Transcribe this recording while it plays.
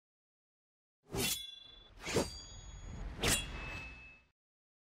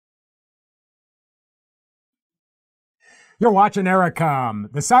You're watching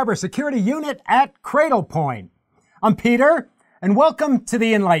Ericom, the cybersecurity unit at Cradlepoint. I'm Peter, and welcome to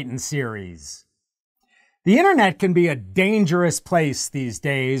the Enlighten series. The internet can be a dangerous place these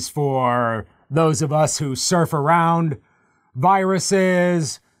days for those of us who surf around.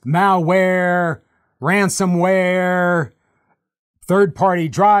 Viruses, malware, ransomware, third-party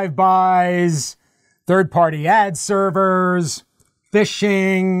drive-bys, third-party ad servers,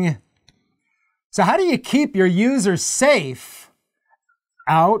 phishing. So how do you keep your users safe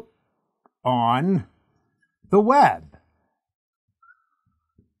out on the web?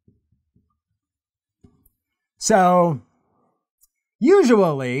 So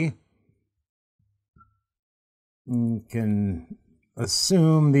usually you can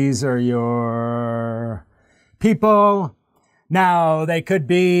assume these are your people. Now they could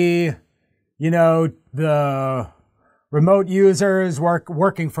be, the remote users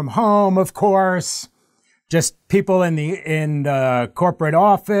working from home, of course, just people in the corporate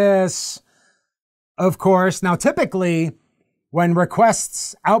office, of course. Now, typically, when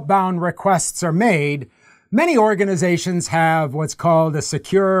outbound requests are made, many organizations have what's called a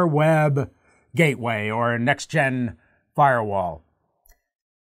secure web gateway or a next-gen firewall.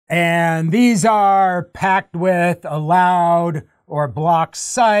 And these are packed with allowed or blocked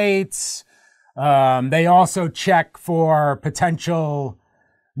sites. They also check for potential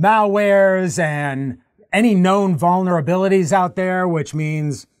malwares and any known vulnerabilities out there, which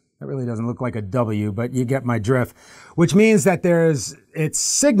means, that really doesn't look like a W, but you get my drift, which means that it's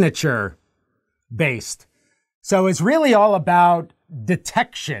signature based. So it's really all about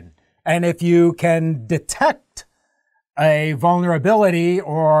detection. And if you can detect a vulnerability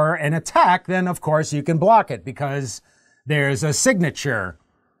or an attack, then of course you can block it because there's a signature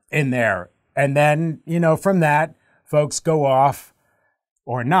in there. And then, from that, folks go off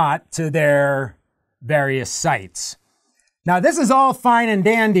or not to their various sites. Now, this is all fine and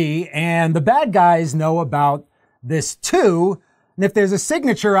dandy, and the bad guys know about this too. And if there's a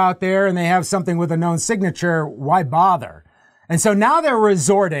signature out there and they have something with a known signature, why bother? And so now they're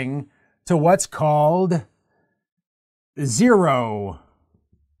resorting to what's called zero-day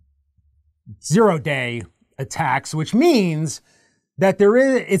attacks, which means that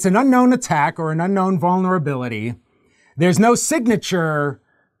it's an unknown attack or an unknown vulnerability. There's no signature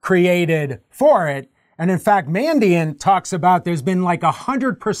created for it. And in fact, Mandiant talks about there's been like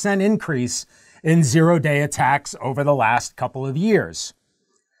 100% increase in zero-day attacks over the last couple of years.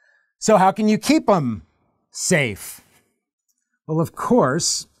 So how can you keep them safe? Well, of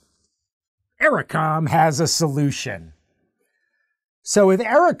course, Ericom has a solution. So with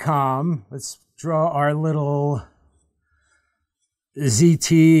Ericom, let's draw our little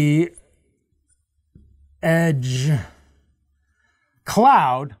ZTEdge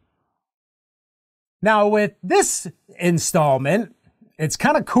cloud. Now with this installment, it's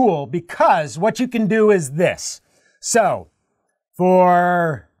kind of cool because what you can do is this. So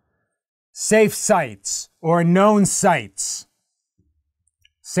for safe sites or known sites,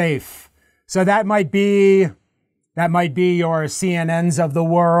 safe. So that might be your CNNs of the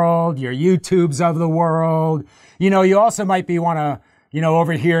world, your YouTubes of the world. You also might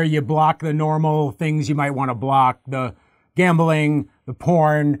over here you block the normal things you might want to block, the gambling, the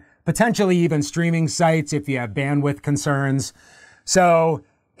porn, potentially even streaming sites if you have bandwidth concerns. So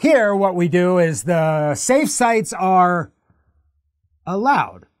here what we do is the safe sites are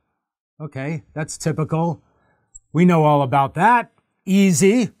allowed. Okay, that's typical. We know all about that.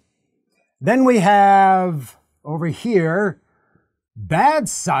 Easy. Then we have over here bad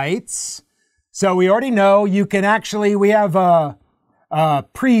sites. So we already know we have a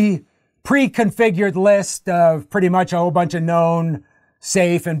pre-configured list of pretty much a whole bunch of known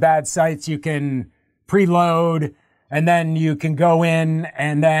safe and bad sites you can preload, and then you can go in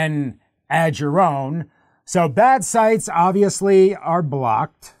and then add your own. So bad sites obviously are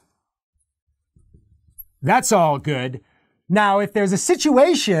blocked. That's all good. Now, if there's a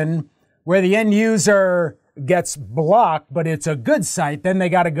situation where the end user gets blocked, but it's a good site, then they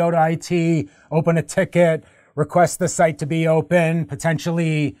got to go to IT, open a ticket, request the site to be open,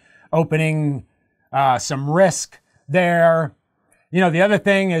 potentially opening some risk there. The other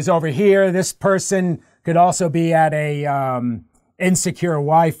thing is over here, this person could also be at a insecure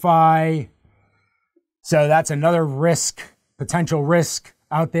Wi-Fi. So that's another risk, potential risk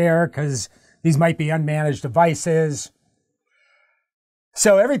out there because these might be unmanaged devices.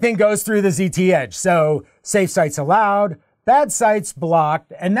 So everything goes through the ZTEdge. So safe sites allowed, bad sites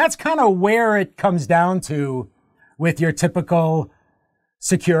blocked, and that's kind of where it comes down to with your typical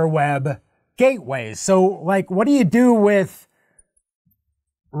secure web gateways. So what do you do with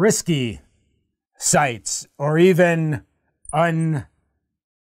risky sites or even unknown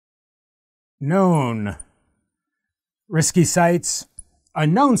risky sites,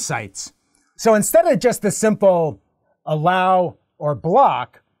 unknown sites. So instead of just the simple allow or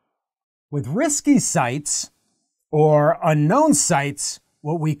block, with risky sites or unknown sites,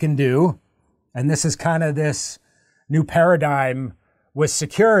 what we can do, and this is kind of this new paradigm with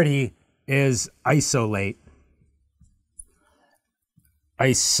security, is isolate.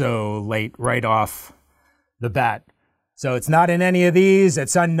 Isolate right off the bat. So it's not in any of these,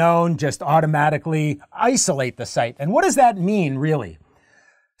 it's unknown, just automatically isolate the site. And what does that mean, really?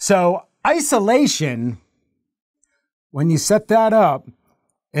 So isolation, when you set that up,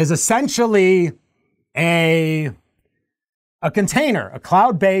 is essentially a container, a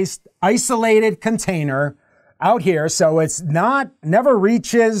cloud-based isolated container out here. So it's never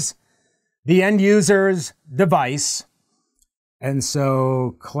reaches the end user's device. And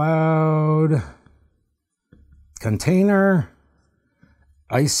so cloud container,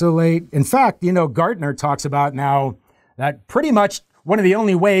 isolate. In fact, Gartner talks about now that pretty much one of the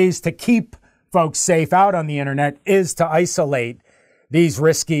only ways to keep folks safe out on the internet is to isolate these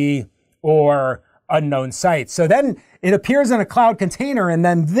risky or unknown sites. So then it appears in a cloud container, and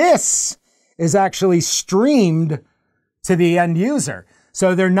then this is actually streamed to the end user.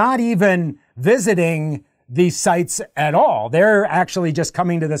 So they're not even visiting these sites at all. They're actually just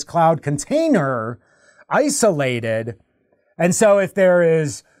coming to this cloud container isolated. And so if there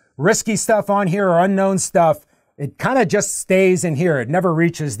is risky stuff on here or unknown stuff, it kind of just stays in here. It never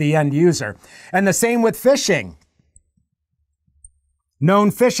reaches the end user. And the same with phishing.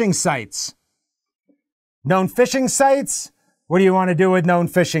 Known phishing sites. Known phishing sites, what do you want to do with known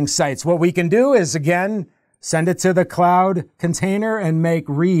phishing sites? What we can do is, again, send it to the cloud container and make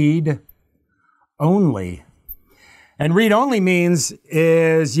read only. And read only means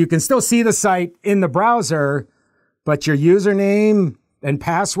is you can still see the site in the browser, but your username and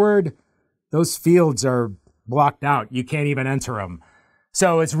password, those fields are blocked out. You can't even enter them.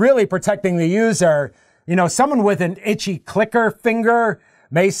 So it's really protecting the user. Someone with an itchy clicker finger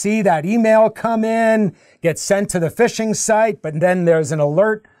may see that email come in, get sent to the phishing site, but then there's an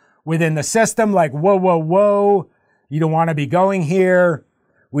alert within the system like, whoa, whoa, whoa, you don't want to be going here.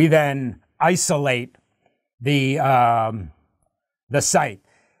 We then isolate the site.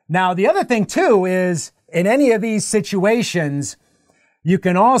 Now, the other thing too is in any of these situations, you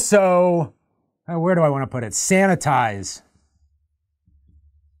can also, where do I want to put it? Sanitize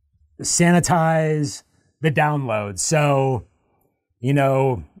the download. So,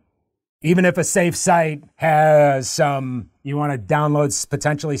 even if a safe site has you want to download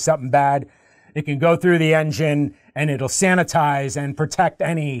potentially something bad, it can go through the engine and it'll sanitize and protect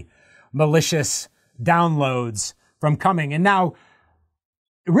any malicious downloads from coming. And now,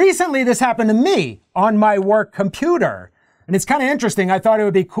 recently this happened to me on my work computer. And it's kind of interesting. I thought it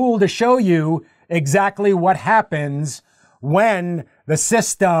would be cool to show you exactly what happens when the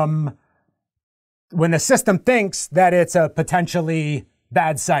system thinks that it's a potentially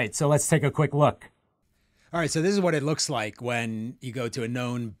bad site. So let's take a quick look. All right, so this is what it looks like when you go to a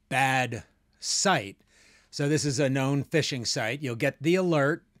known bad site. So this is a known phishing site. You'll get the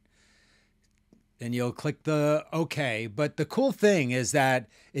alert and you'll click the OK. But the cool thing is that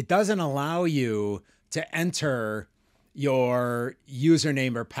it doesn't allow you to enter your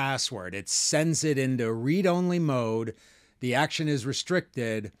username or password. It sends it into read-only mode. The action is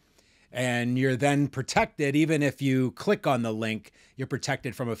restricted, and you're then protected. Even if you click on the link, you're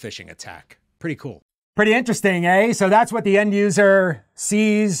protected from a phishing attack. Pretty cool. Pretty interesting, eh? So that's what the end user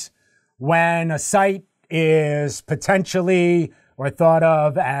sees when a site is potentially or thought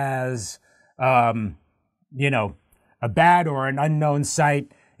of as, a bad or an unknown site.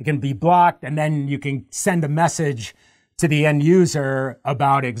 It can be blocked, and then you can send a message to the end user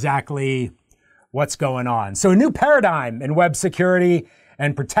about exactly what's going on. So a new paradigm in web security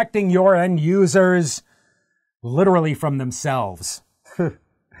and protecting your end users literally from themselves.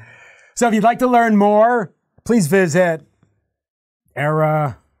 So if you'd like to learn more, please visit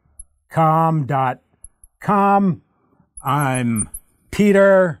Ericom.com. I'm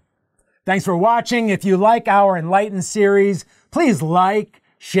Peter. Thanks for watching. If you like our Enlighten series, please like,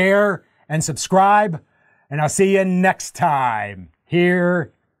 share, and subscribe. And I'll see you next time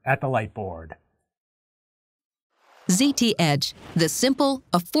here at the Lightboard. ZTEdge, the simple,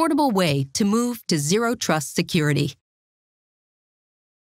 affordable way to move to zero trust security.